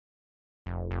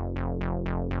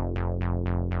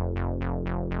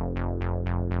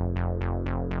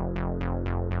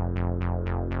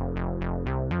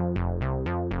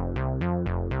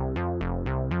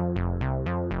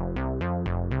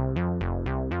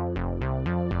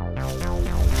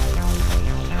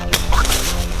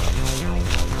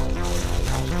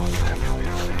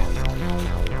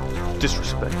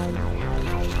Disrespect. I'll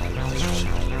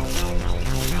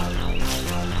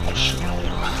show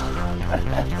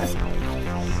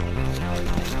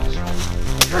you.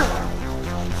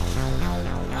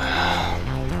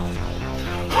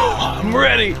 I'm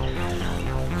ready.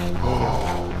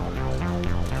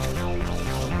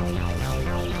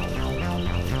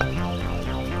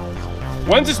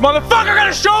 When's this motherfucker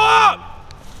gonna show up?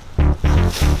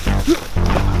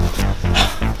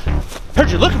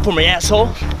 Heard you're looking for me, asshole.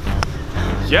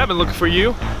 Yeah, I've been looking for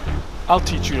you. I'll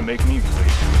teach you to make me wait.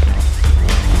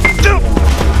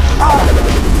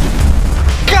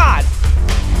 God!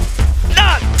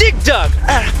 Dig dug!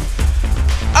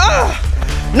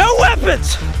 No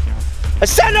weapons! I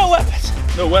said no weapons!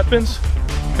 No weapons?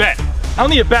 Bet. I'll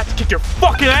need a bat to kick your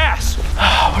fucking ass!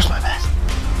 Where's my bat?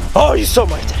 Oh, you stole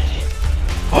my identity.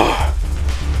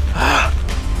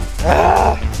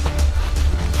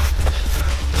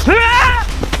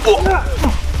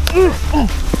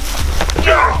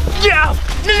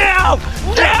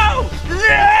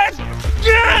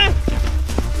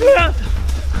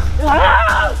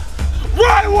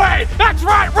 Run away! That's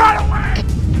right, run away!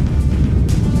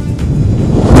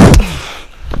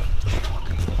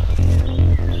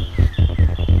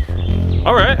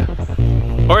 Alright,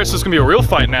 so it's gonna be a real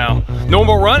fight now. No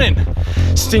more running.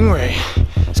 Stingray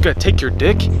is gonna take your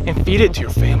dick and feed it to your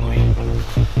family.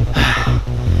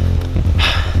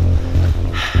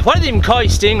 Why did they even call you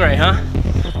Stingray, huh?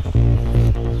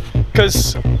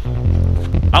 Cause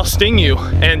I'll sting you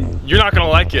and you're not gonna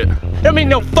like it. That make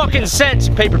no fucking sense,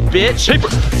 paper bitch. Paper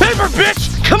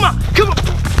bitch! Come on, come on.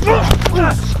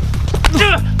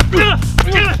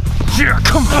 Yeah,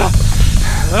 come on.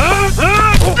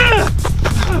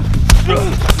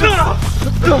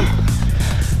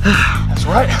 That's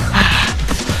right.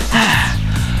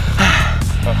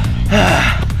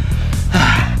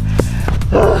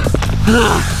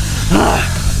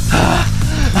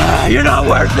 You're not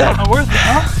worth it. Not worth it,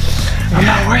 huh? I'm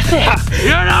not worth it.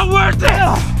 You're not worth it!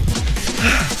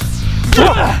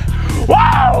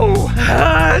 Wow!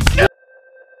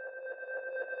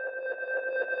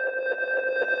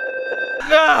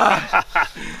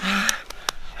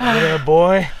 Yeah,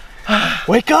 boy.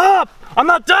 Wake up! I'm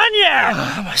not done yet!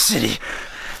 My city.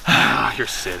 Your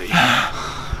city.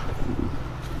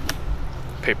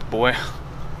 Paper boy.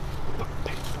 Look,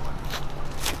 paper boy.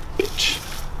 Bitch.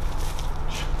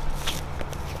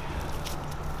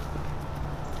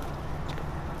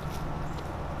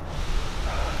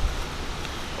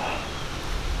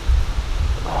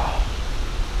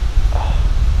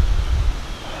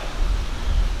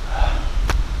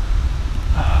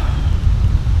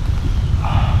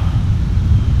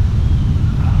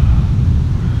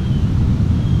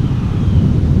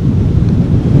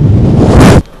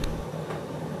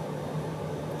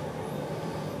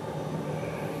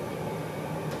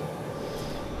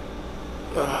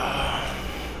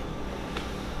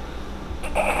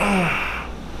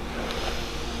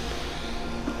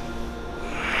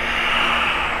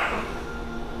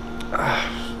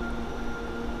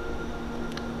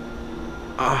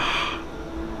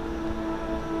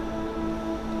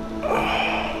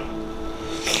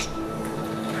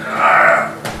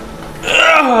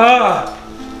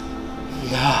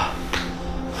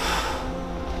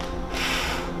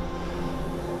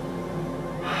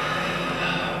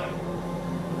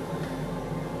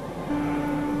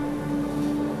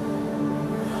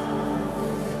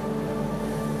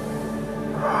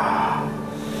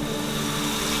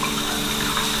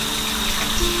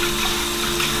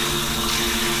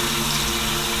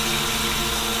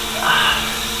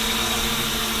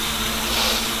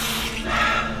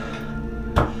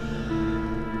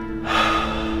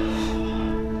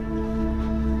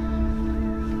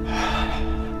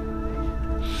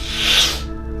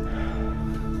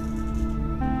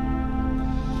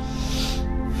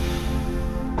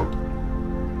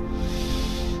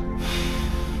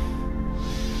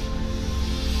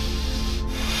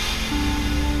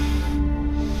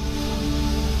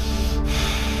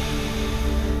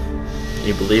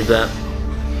 You believe that?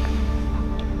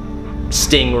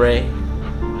 Stingray.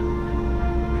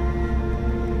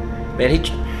 Man,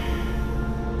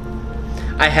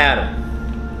 I had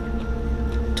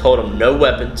him. Told him no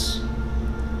weapons.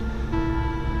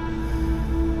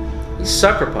 He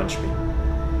sucker punched me.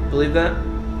 Believe that?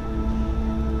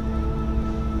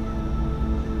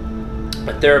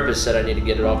 My therapist said I need to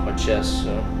get it off my chest,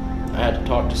 so I had to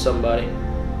talk to somebody.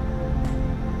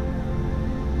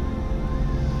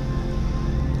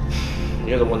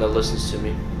 You're the one that listens to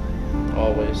me.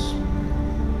 Always.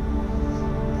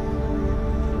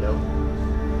 You know?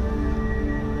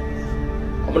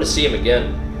 I'm gonna see him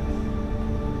again.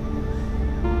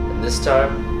 And this this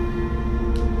time,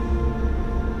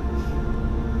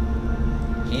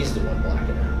 he's the one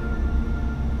blacking out.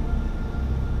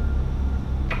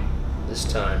 This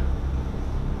time,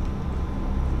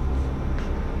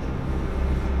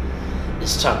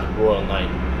 it's time the Royal Knight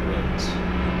wins.